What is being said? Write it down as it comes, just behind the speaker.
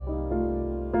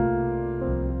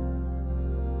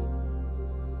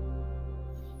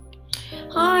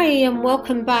and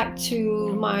welcome back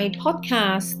to my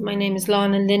podcast. My name is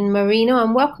Lana Lynn Marino,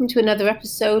 and welcome to another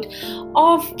episode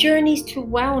of Journeys to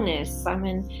Wellness. I'm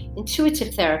an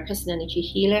intuitive therapist and energy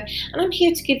healer, and I'm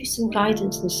here to give you some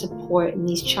guidance and support in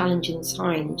these challenging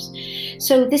times.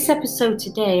 So this episode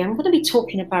today, I'm going to be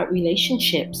talking about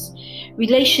relationships,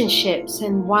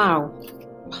 and wow,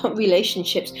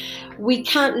 relationships. We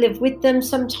can't live with them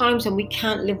sometimes, and we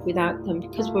can't live without them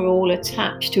because we're all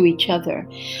attached to each other.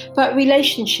 But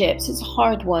relationships, it's a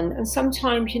hard one, and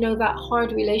sometimes, that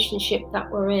hard relationship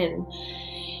that we're in,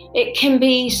 it can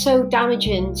be so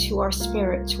damaging to our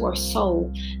spirit, to our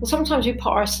soul. And sometimes we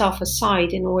put ourselves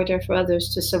aside in order for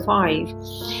others to survive.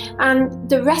 And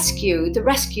the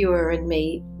rescuer in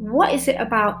me, what is it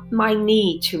about my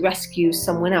need to rescue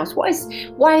someone else?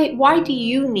 Why do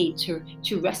you need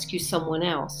to rescue someone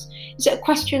else? Is it a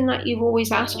question that you've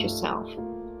always asked yourself?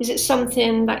 Is it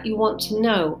something that you want to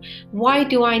know? Why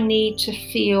do I need to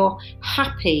feel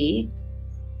happy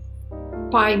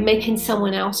by making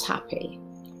someone else happy?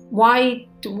 Why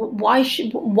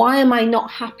am I not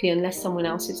happy unless someone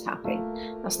else is happy?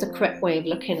 That's the correct way of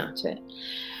looking at it.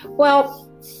 Well,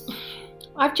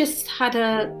 I've just had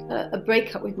a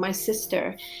breakup with my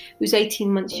sister, who's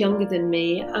 18 months younger than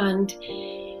me, and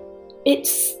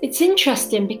it's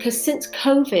interesting because since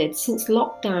COVID, since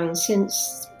lockdown,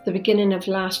 since the beginning of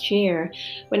last year,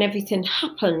 when everything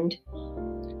happened,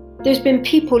 there's been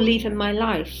people leaving my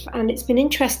life, and it's been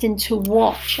interesting to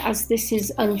watch as this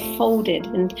is unfolded.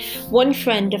 And one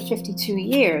friend of 52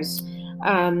 years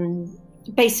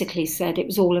basically said it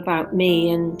was all about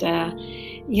me, and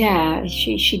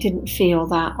she didn't feel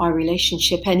that our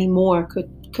relationship anymore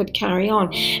could carry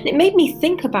on. And it made me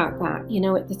think about that,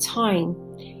 at the time.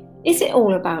 Is it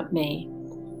all about me?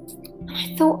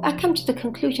 And I come to the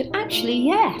conclusion, actually,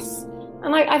 yes.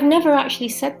 And I've never actually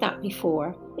said that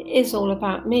before. It is all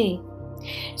about me.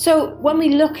 So when I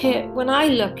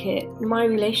look at my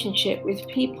relationship with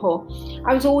people,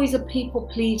 I was always a people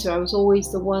pleaser. I was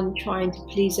always the one trying to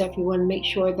please everyone, make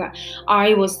sure that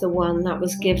I was the one that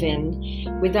was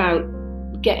giving without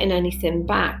getting anything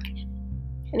back.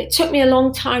 And it took me a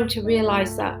long time to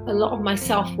realize that a lot of my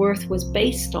self-worth was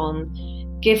based on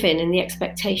giving and the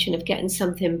expectation of getting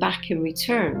something back in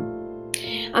return.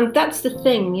 And that's the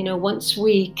thing, once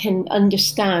we can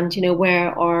understand, what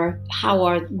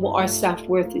our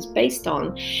self-worth is based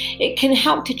on, it can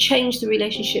help to change the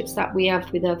relationships that we have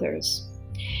with others.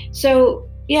 So,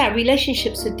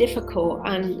 relationships are difficult,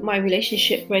 and my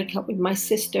relationship breakup with my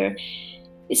sister,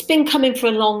 it's been coming for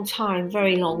a long time,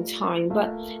 very long time.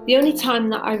 But the only time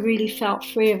that I really felt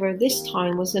free of her this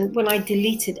time was when I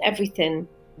deleted everything,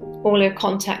 all her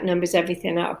contact numbers,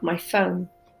 everything out of my phone.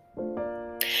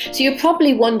 So you're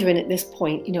probably wondering at this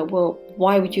point, well,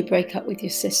 why would you break up with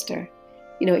your sister?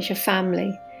 It's your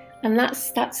family. And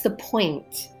that's the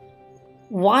point.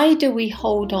 Why do we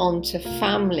hold on to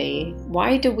family?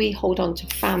 Why do we hold on to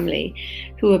family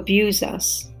who abuse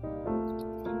us?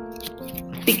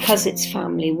 Because it's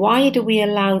family. Why do we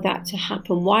allow that to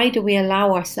happen? Why do we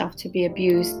allow ourselves to be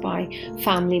abused by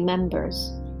family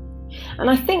members? And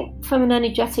I think from an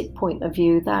energetic point of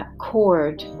view, that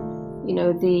cord,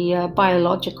 the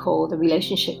biological, the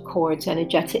relationship cords,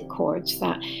 energetic cords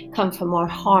that come from our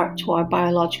heart to our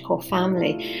biological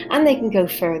family. And they can go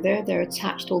further. They're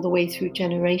attached all the way through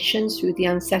generations, through the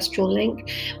ancestral link.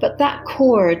 But that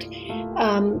cord,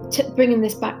 bringing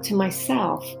this back to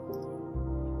myself,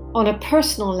 on a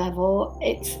personal level,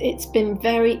 it's been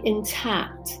very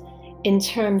intact in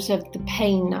terms of the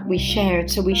pain that we shared.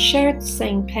 So we shared the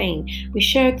same pain, we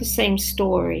shared the same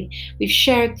story, we've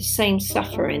shared the same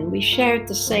suffering, we shared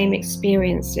the same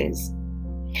experiences.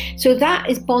 So that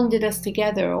has bonded us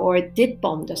together, or it did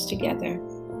bond us together.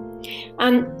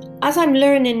 And as I'm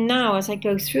learning now, as I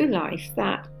go through life,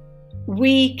 that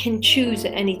we can choose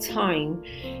at any time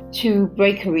to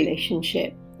break a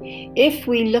relationship. If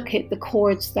we look at the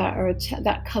cords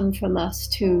that come from us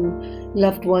to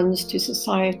loved ones, to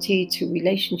society, to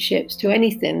relationships, to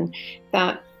anything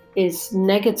that is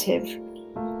negative,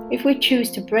 if we choose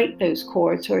to break those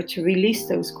cords or to release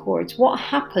those cords, what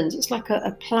happens? It's like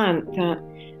a plant,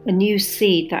 a new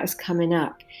seed that is coming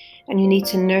up, and you need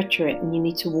to nurture it and you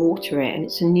need to water it, and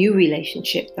it's a new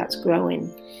relationship that's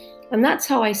growing. And that's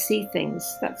how I see things.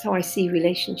 That's how I see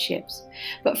relationships.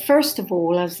 But first of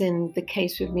all, as in the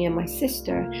case with me and my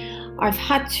sister, I've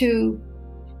had to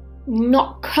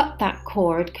not cut that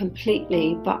cord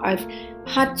completely, but I've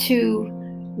had to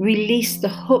release the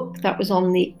hook that was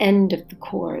on the end of the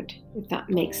cord, if that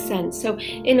makes sense. So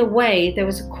in a way, there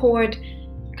was a cord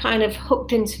kind of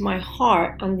hooked into my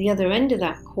heart, and the other end of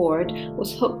that cord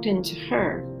was hooked into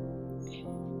her.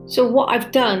 So what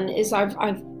I've done is I've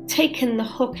taken the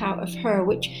hook out of her,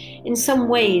 which in some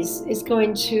ways is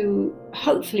going to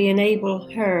hopefully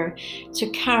enable her to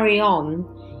carry on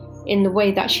in the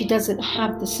way that she doesn't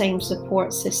have the same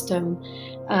support system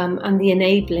and the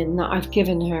enabling that I've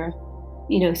given her,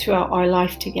 throughout our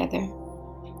life together.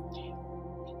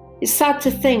 It's sad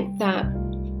to think that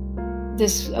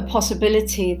there's a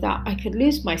possibility that I could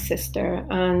lose my sister,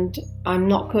 and I'm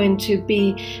not going to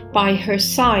be by her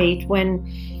side when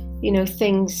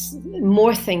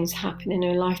more things happen in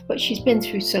her life. But she's been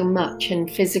through so much, and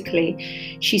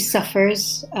physically she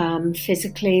suffers,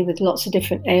 physically with lots of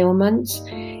different ailments,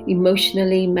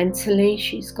 emotionally, mentally,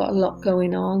 she's got a lot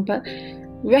going on. But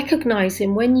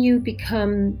recognizing when you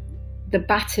become the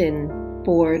batting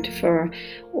board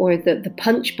or the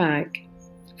punch bag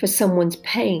for someone's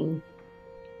pain,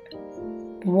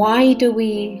 why do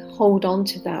we hold on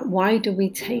to that? Why do we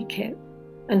take it?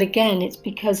 And again, it's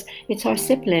because it's our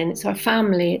sibling, it's our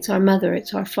family, it's our mother,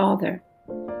 it's our father.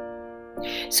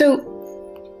 So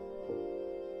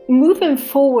moving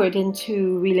forward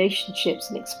into relationships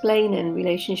and explaining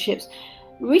relationships,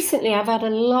 recently I've had a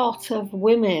lot of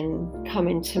women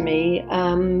coming to me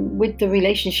with the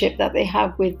relationship that they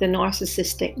have with the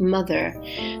narcissistic mother.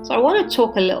 So I want to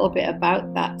talk a little bit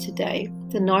about that today.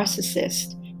 The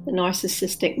narcissistic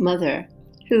mother.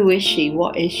 Who is she?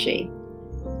 What is she?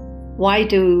 Why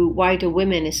do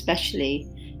women especially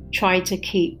try to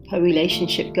keep a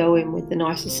relationship going with the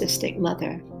narcissistic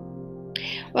mother?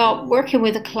 Well, working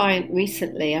with a client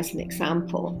recently as an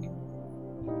example,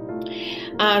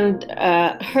 and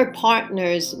her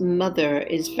partner's mother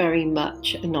is very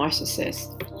much a narcissist,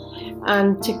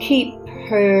 and to keep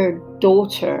her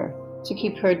daughter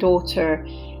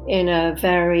in a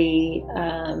very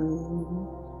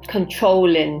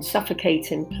controlling,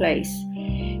 suffocating place,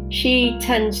 she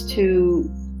tends to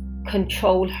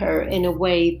control her in a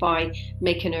way by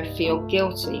making her feel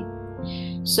guilty.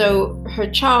 So her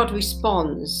child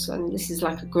responds, and this is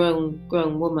like a grown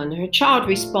woman, her child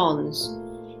responds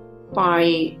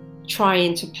by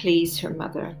trying to please her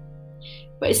mother.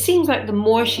 But it seems like the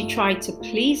more she tried to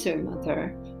please her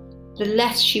mother, the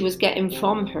less she was getting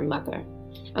from her mother,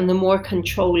 and the more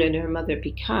controlling her mother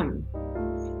became.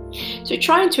 So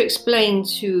trying to explain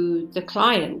to the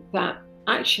client that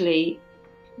actually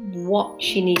what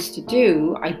she needs to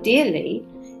do, ideally,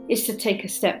 is to take a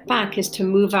step back, is to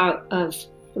move out of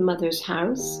the mother's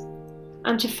house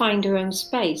and to find her own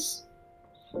space.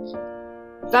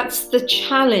 That's the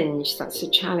challenge. That's a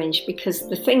challenge, because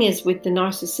the thing is, with the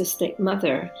narcissistic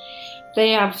mother, they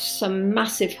have some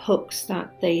massive hooks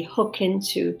that they hook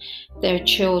into their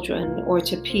children or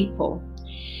to people.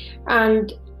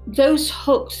 And those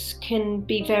hooks can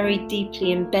be very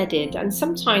deeply embedded, and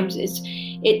sometimes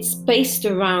it's based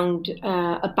around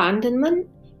abandonment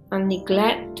and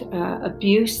neglect,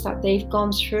 abuse that they've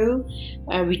gone through,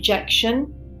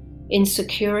 rejection,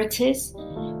 insecurities.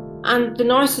 And the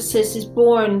narcissist is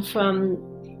born from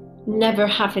never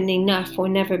having enough, or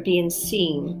never being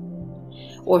seen,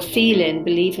 or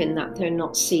believing that they're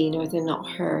not seen, or they're not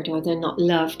heard, or they're not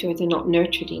loved, or they're not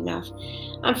nurtured enough.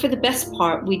 And for the best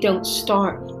part, we don't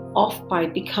start off by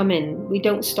being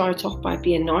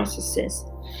narcissists.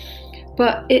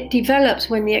 But it develops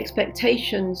when the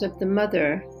expectations of the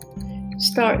mother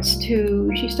starts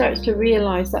to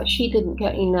realize that she didn't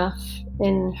get enough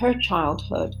in her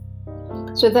childhood.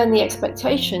 So then the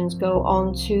expectations go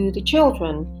on to the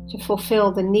children to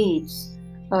fulfill the needs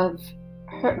of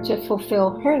her, to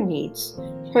fulfill her needs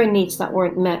that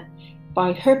weren't met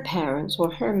by her parents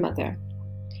or her mother.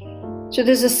 So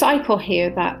there's a cycle here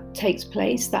that takes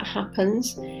place, that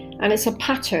happens, and it's a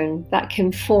pattern that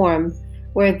can form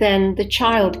where then the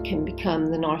child can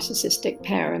become the narcissistic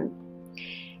parent.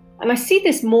 And I see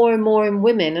this more and more in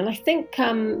women, and I think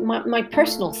my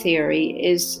personal theory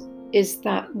is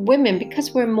that women,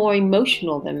 because we're more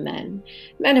emotional than men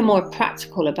are more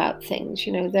practical about things.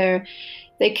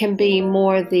 They can be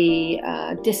more the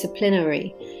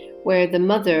disciplinary, where the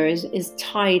mother is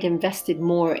tied, invested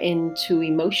more into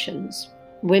emotions.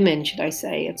 Women, should I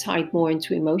say, are tied more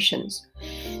into emotions.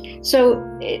 So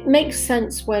it makes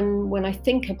sense when I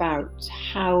think about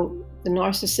how the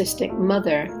narcissistic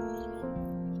mother,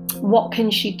 what can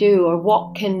she do, or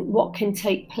what can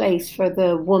take place for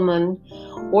the woman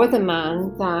or the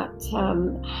man that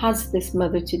has this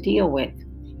mother to deal with.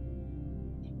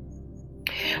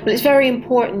 Well, it's very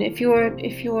important, if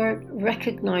you're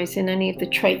recognizing any of the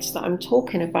traits that I'm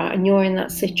talking about, and you're in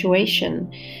that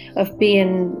situation of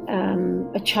being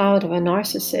a child of a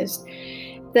narcissist,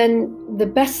 then the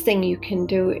best thing you can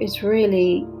do is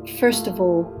really, first of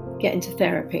all, get into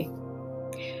therapy.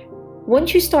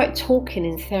 Once you start talking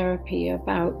in therapy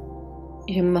about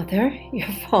your mother, your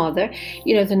father,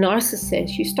 the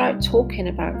narcissist, you start talking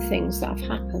about things that have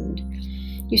happened.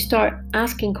 You start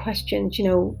asking questions,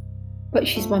 but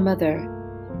she's my mother.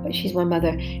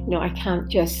 I can't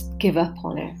just give up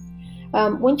on her.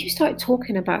 Once you start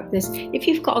talking about this, if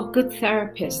you've got a good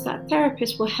therapist, that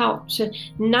therapist will help to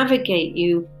navigate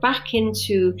you back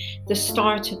into the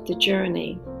start of the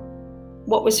journey.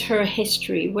 What was her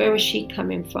history? Where was she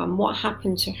coming from? What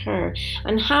happened to her?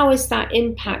 And how has that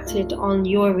impacted on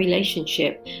your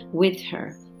relationship with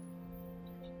her?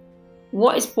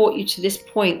 What has brought you to this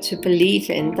point to believe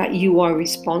in that you are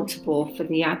responsible for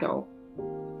the adult?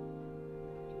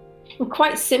 And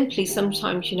quite simply,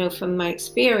 sometimes, from my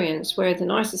experience, where the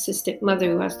narcissistic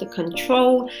mother who has the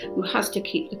control, who has to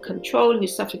keep the control, who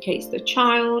suffocates the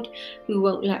child, who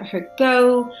won't let her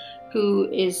go, who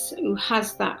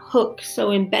has that hook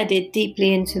so embedded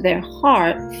deeply into their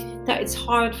heart that it's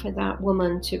hard for that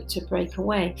woman to break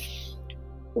away.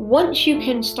 Once you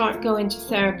can start going to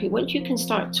therapy, once you can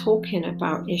start talking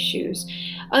about issues,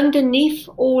 underneath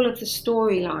all of the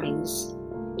storylines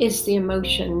is the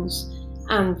emotions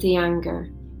and the anger.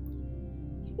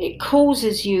 It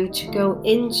causes you to go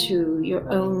into your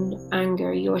own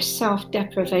anger, your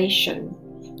self-deprivation,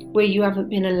 where you haven't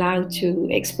been allowed to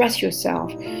express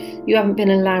yourself. You haven't been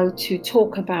allowed to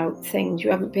talk about things.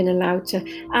 You haven't been allowed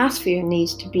to ask for your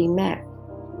needs to be met.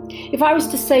 If I was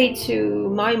to say to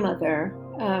my mother,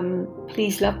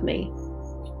 please love me,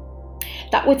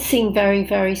 that would seem very,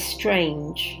 very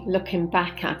strange looking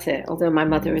back at it, although my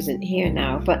mother isn't here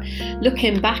now, but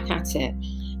looking back at it,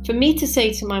 for me to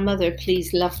say to my mother,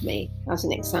 please love me, as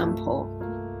an example,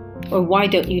 or why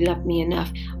don't you love me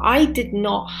enough? I did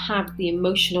not have the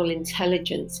emotional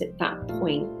intelligence at that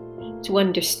point to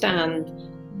understand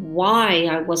why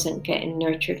I wasn't getting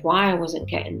nurtured, why I wasn't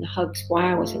getting the hugs,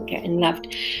 why I wasn't getting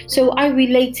loved. So I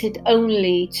related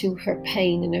only to her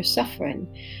pain and her suffering.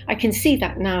 I can see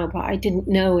that now, but I didn't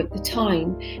know at the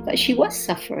time that she was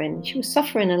suffering. She was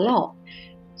suffering a lot.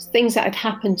 Things that had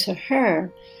happened to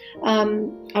her.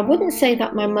 I wouldn't say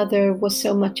that my mother was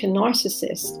so much a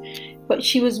narcissist, but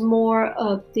she was more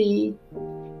of the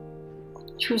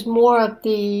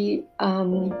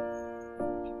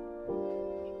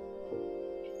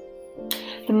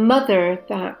mother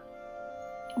that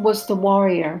was the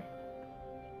warrior.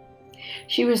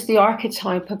 She was the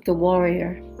archetype of the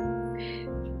warrior.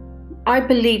 I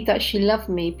believe that she loved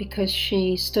me because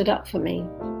she stood up for me.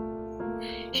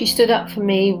 She stood up for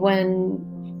me when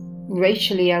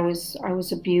racially I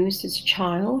was abused as a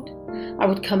child. I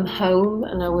would come home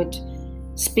and I would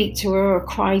speak to her or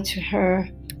cry to her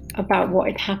about what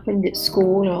had happened at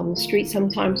school or on the street.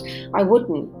 Sometimes I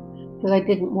wouldn't, because I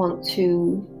didn't want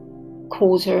to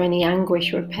cause her any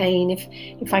anguish or pain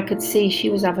if I could see she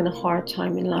was having a hard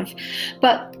time in life.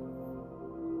 But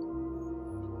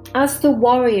as the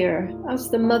warrior, as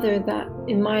the mother that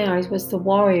in my eyes was the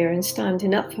warrior and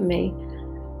standing up for me,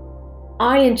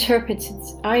 I interpreted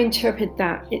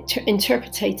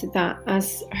that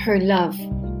as her love.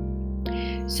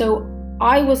 So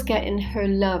I was getting her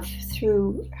love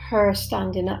through her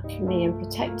standing up for me and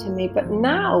protecting me. But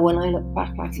now when I look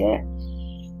back at it,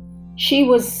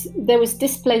 there was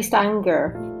displaced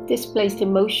anger, displaced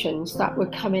emotions that were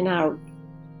coming out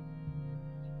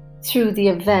through the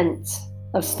event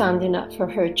of standing up for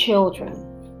her children.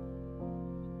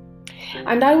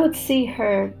 And I would see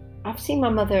her, I've seen my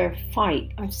mother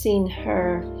fight, I've seen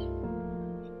her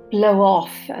blow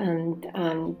off and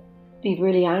be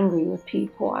really angry with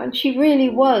people, and she really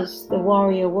was the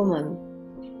warrior woman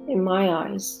in my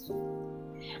eyes.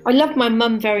 I loved my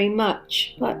mum very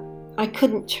much, but I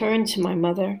couldn't turn to my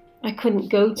mother. I couldn't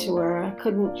go to her. I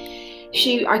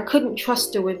couldn't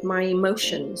trust her with my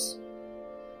emotions.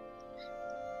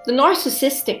 The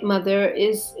narcissistic mother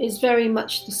is very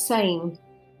much the same.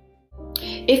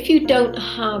 If you don't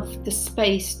have the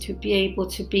space to be able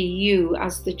to be you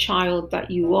as the child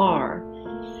that you are,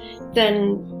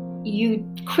 then you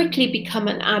quickly become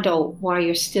an adult while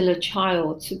you're still a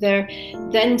child. So there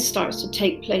then starts to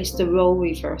take place the role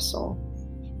reversal.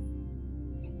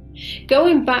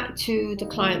 Going back to the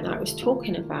client that I was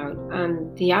talking about,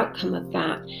 and the outcome of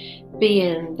that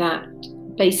being that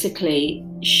basically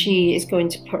she is going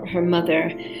to put her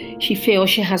mother, she feels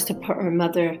she has to put her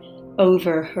mother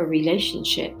over her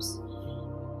relationships.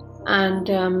 And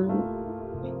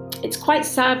it's quite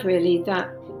sad really that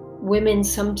women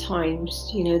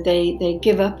sometimes, they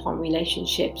give up on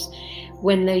relationships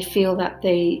when they feel that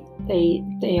they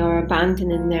are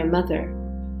abandoning their mother.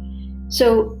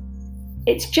 So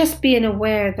it's just being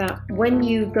aware that when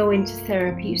you go into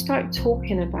therapy, you start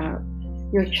talking about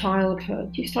your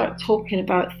childhood, you start talking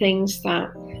about things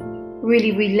that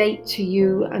really relate to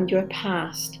you and your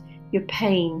past, your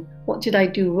pain. What did I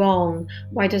do wrong?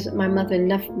 Why doesn't my mother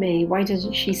love me? Why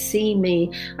doesn't she see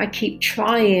me? I keep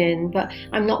trying, but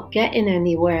I'm not getting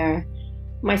anywhere.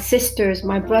 My sisters,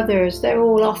 my brothers, they're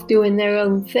all off doing their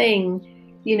own thing,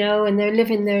 and they're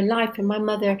living their life, and my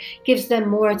mother gives them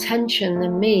more attention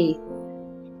than me.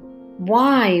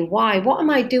 Why? What am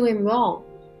I doing wrong?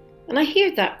 And I hear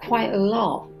that quite a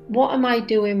lot. What am I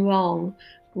doing wrong?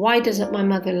 Why doesn't my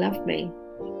mother love me?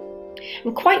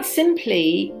 And quite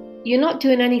simply, you're not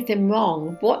doing anything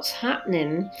wrong. What's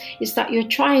happening is that you're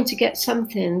trying to get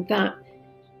something that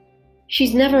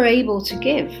she's never able to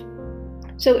give.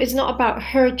 So it's not about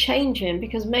her changing,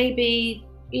 because maybe,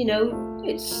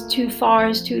 it's too far,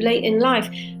 it's too late in life.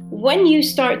 When you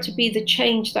start to be the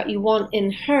change that you want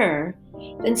in her,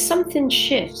 then something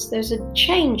shifts. There's a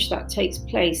change that takes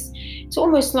place. It's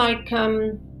almost like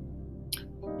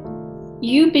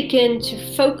you begin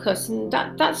to focus, and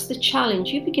that's the challenge.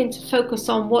 You begin to focus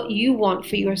on what you want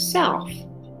for yourself.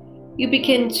 You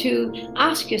begin to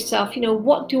ask yourself,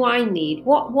 what do I need?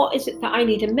 What is it that I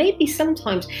need? And maybe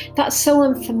sometimes that's so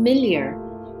unfamiliar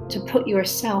to put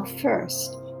yourself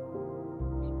first.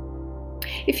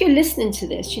 If you're listening to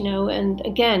this, and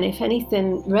again, if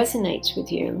anything resonates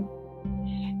with you,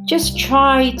 just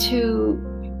try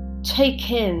to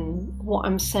take in what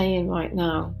I'm saying right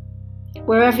now.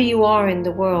 Wherever you are in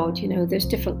the world, there's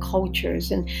different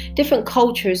cultures, and different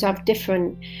cultures have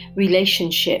different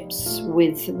relationships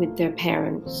with their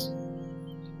parents.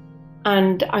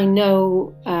 And I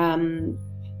know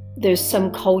there's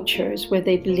some cultures where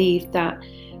they believe that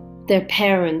their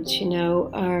parents,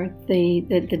 are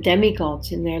the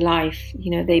demigods in their life.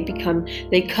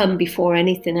 They come before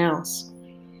anything else.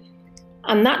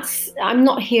 And I'm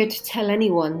not here to tell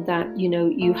anyone that,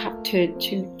 you have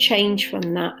to change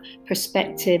from that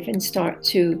perspective and start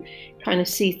to kind of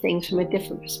see things from a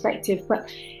different perspective.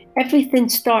 But everything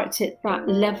starts at that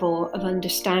level of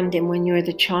understanding when you're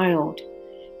the child.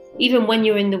 Even when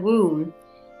you're in the womb,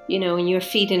 and you're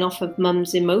feeding off of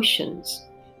mum's emotions.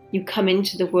 You come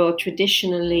into the world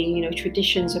traditionally,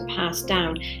 traditions are passed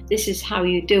down. This is how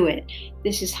you do it.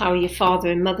 This is how your father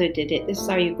and mother did it. This is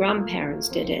how your grandparents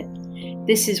did it.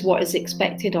 This is what is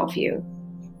expected of you.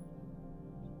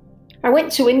 I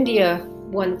went to India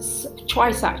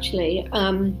twice actually,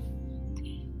 and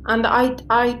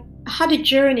I had a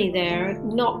journey there.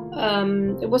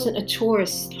 It wasn't a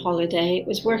tourist holiday. It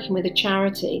was working with a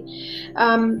charity.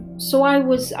 So I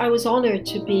was honoured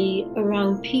to be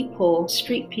around people,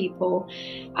 street people,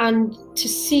 and to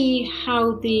see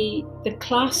how the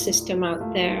class system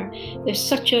out there. There's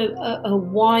such a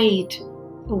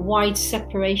wide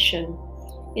separation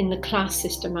in the class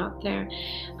system out there.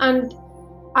 And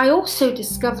I also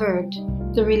discovered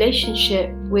the relationship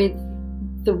with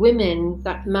the women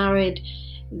that married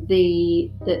the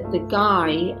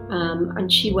guy,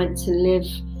 and she went to live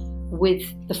with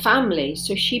the family.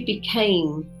 So she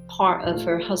became part of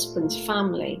her husband's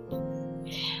family.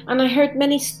 And I heard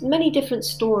many different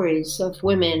stories of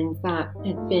women that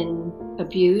had been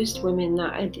abused, women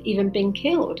that had even been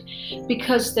killed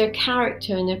because their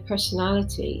character and their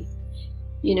personality,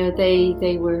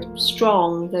 they were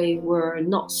strong, they were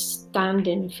not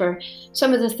standing for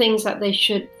some of the things that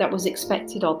was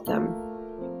expected of them.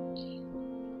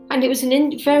 And it was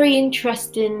a very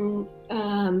interesting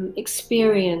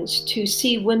experience to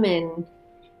see women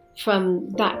from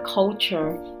that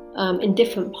culture in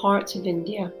different parts of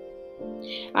India.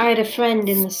 I had a friend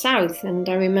in the south, and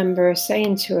I remember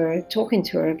talking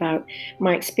to her about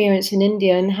my experience in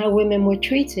India and how women were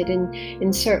treated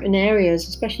in certain areas,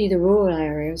 especially the rural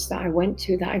areas that I went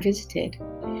to, that I visited.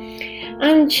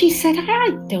 And she said,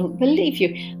 I don't believe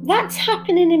you. That's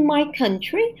happening in my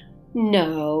country?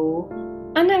 No.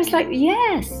 And I was like,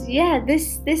 yes,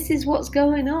 this is what's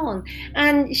going on.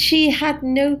 And she had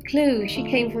no clue. She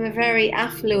came from a very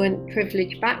affluent,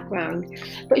 privileged background,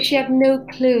 but she had no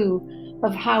clue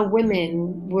of how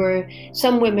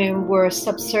some women were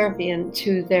subservient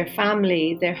to their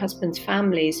family, their husbands'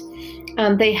 families,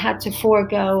 and they had to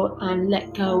forego and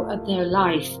let go of their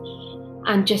life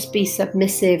and just be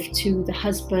submissive to the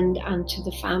husband and to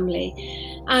the family.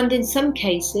 And in some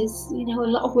cases, a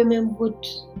lot of women would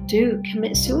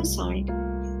commit suicide.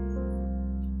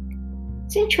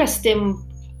 It's interesting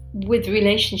with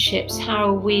relationships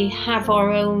how we have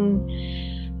our own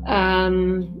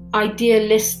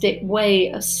idealistic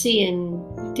way of seeing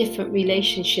different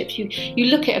relationships. You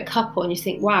look at a couple and you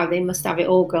think, wow, they must have it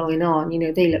all going on.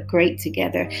 They look great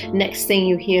together. Next thing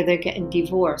you hear, they're getting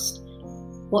divorced.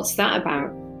 What's that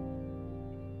about?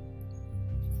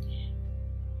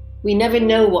 We never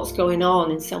know what's going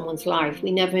on in someone's life.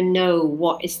 We never know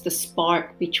what is the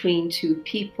spark between two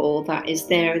people that is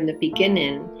there in the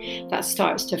beginning that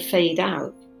starts to fade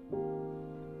out.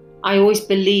 I always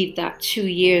believe that 2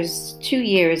 years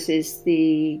is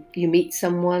you meet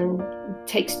someone, it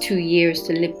takes 2 years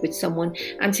to live with someone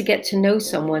and to get to know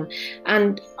someone.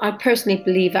 And I personally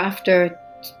believe after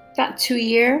that 2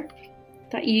 year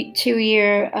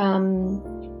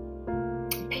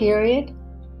period,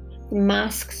 the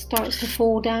mask starts to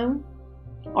fall down.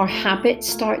 Our habits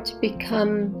start to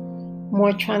become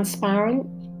more transparent.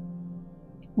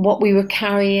 What we were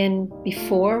carrying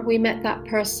before we met that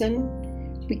person,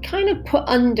 we kind of put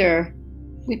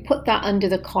that under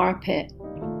the carpet.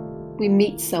 We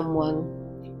meet someone,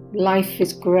 life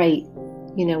is great.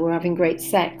 You know, we're having great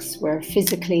sex. We're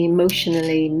physically,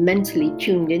 emotionally, mentally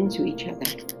tuned into each other.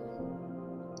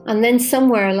 And then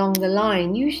somewhere along the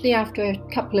line, usually after a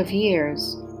couple of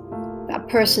years, that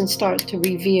person starts to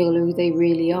reveal who they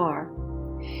really are.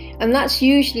 And that's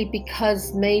usually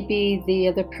because maybe the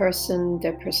other person,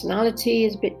 their personality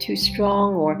is a bit too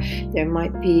strong, or there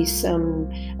might be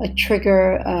a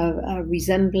trigger, a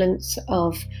resemblance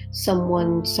of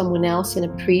someone else in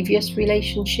a previous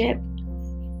relationship.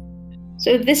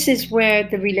 So this is where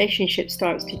the relationship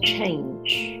starts to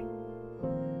change.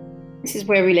 This is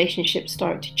where relationships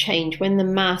start to change, when the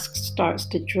mask starts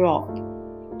to drop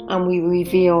and we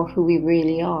reveal who we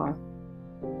really are.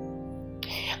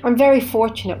 I'm very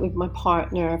fortunate with my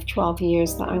partner of 12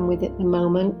 years that I'm with at the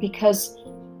moment, because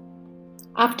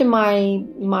after my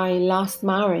last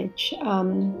marriage,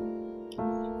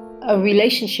 a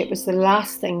relationship was the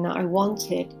last thing that I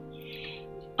wanted.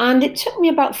 And it took me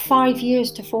about 5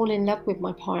 years to fall in love with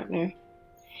my partner.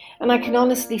 And I can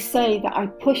honestly say that I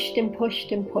pushed and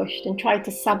pushed and pushed and tried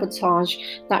to sabotage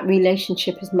that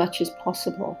relationship as much as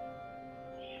possible.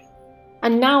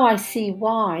 And now I see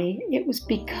why. It was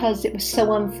because it was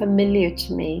so unfamiliar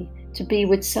to me to be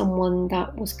with someone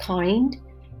that was kind,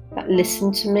 that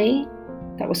listened to me,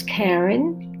 that was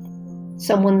caring,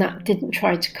 someone that didn't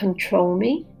try to control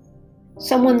me,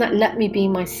 someone that let me be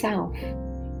myself.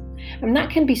 And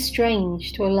that can be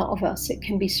strange to a lot of us. It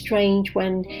can be strange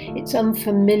when it's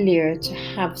unfamiliar to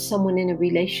have someone in a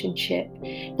relationship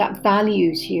that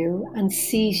values you and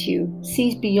sees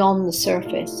beyond the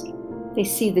surface. They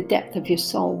see the depth of your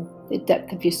soul, the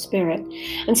depth of your spirit.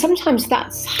 And sometimes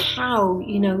that's how,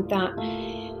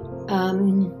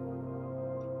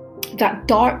 that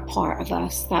dark part of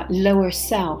us, that lower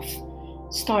self,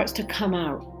 starts to come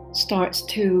out, starts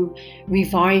to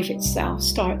revive itself,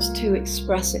 starts to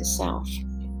express itself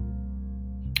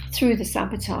through the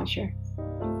sabotager.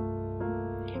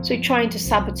 So trying to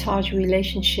sabotage a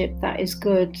relationship that is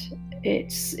good,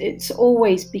 it's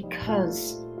always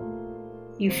because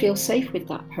you feel safe with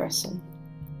that person.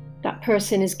 That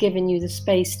person has given you the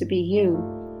space to be you.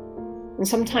 And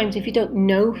sometimes if you don't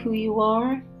know who you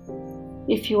are,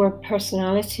 if your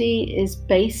personality is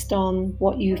based on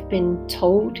what you've been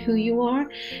told who you are,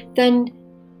 then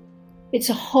it's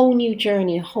a whole new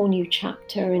journey, a whole new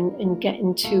chapter in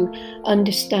getting to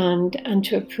understand and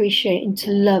to appreciate and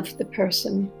to love the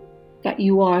person that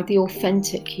you are, the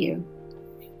authentic you.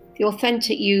 The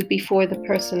authentic you before the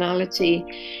personality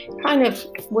kind of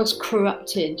was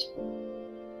corrupted.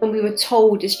 When we were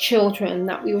told as children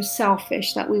that we were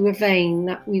selfish, that we were vain,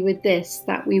 that we were this,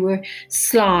 that we were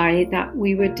sly, that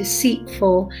we were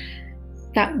deceitful,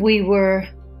 that we were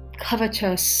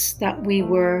covetous, that we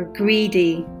were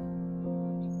greedy.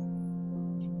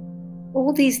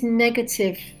 All these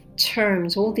negative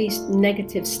terms, all these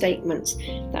negative statements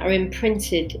that are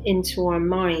imprinted into our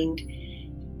mind,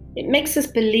 it makes us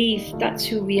believe that's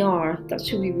who we are, that's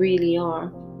who we really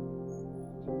are.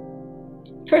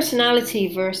 Personality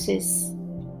versus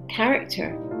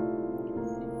character.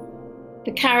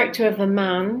 The character of a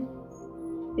man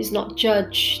is not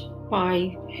judged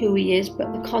by who he is,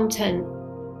 but the content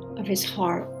of his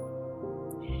heart.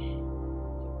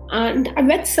 And I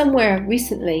read somewhere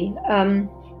recently,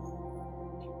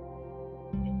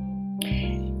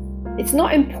 it's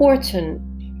not important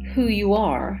who you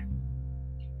are.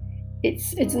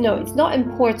 It's not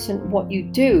important what you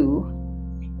do.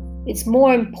 It's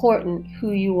more important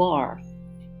who you are.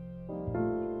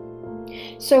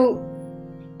 So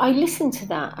I listened to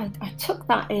that. I took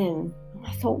that in. And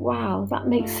I thought, wow, that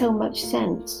makes so much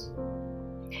sense.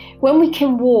 When we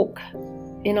can walk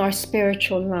in our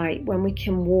spiritual light, when we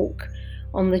can walk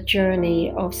on the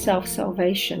journey of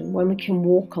self-salvation, when we can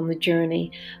walk on the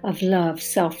journey of love,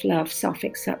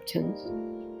 self-acceptance,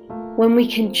 when we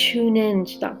can tune in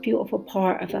to that beautiful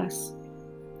part of us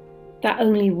that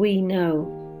only we know,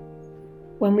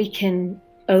 when we can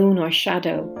own our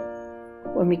shadow,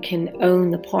 when we can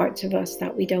own the parts of us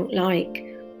that we don't like,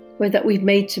 or that we've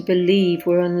made to believe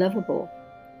we're unlovable.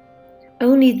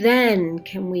 Only then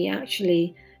can we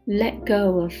actually let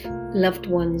go of loved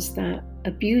ones that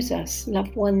abuse us,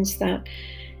 loved ones that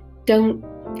don't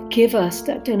give us,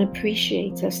 that don't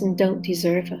appreciate us and don't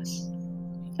deserve us.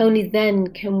 Only then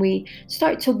can we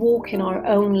start to walk in our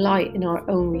own light, in our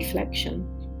own reflection.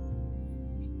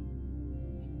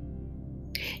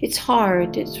 It's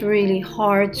hard, it's really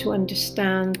hard to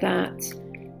understand that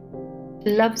to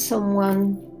love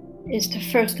someone is to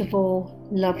first of all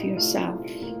love yourself.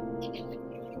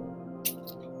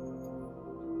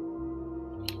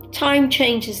 Time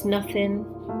changes nothing,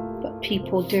 but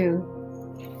people do.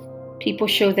 People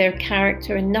show their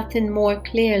character in nothing more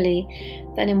clearly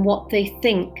than in what they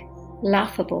think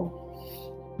laughable.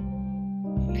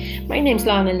 My name's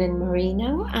Lana Lynn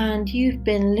Marino, and you've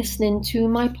been listening to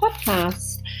my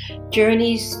podcast,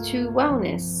 Journeys to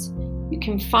Wellness. You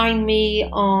can find me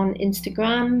on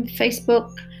Instagram,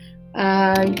 Facebook.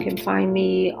 You can find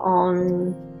me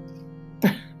on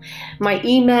my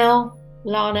email,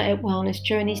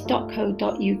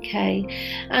 lana@wellnessjourneys.co.uk.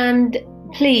 And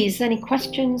please, any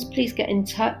questions, please get in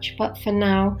touch. But for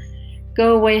now,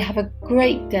 go away, have a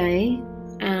great day,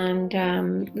 and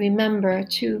remember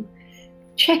to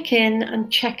check in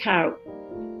and check out,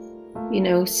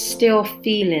 still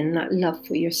feeling that love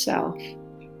for yourself.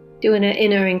 Doing an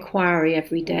inner inquiry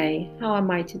every day. How am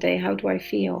I today? How do I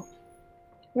feel?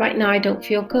 Right now, I don't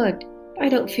feel good. I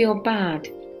don't feel bad.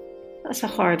 That's a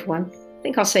hard one. I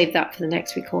think I'll save that for the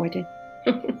next recording.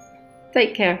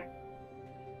 Take care.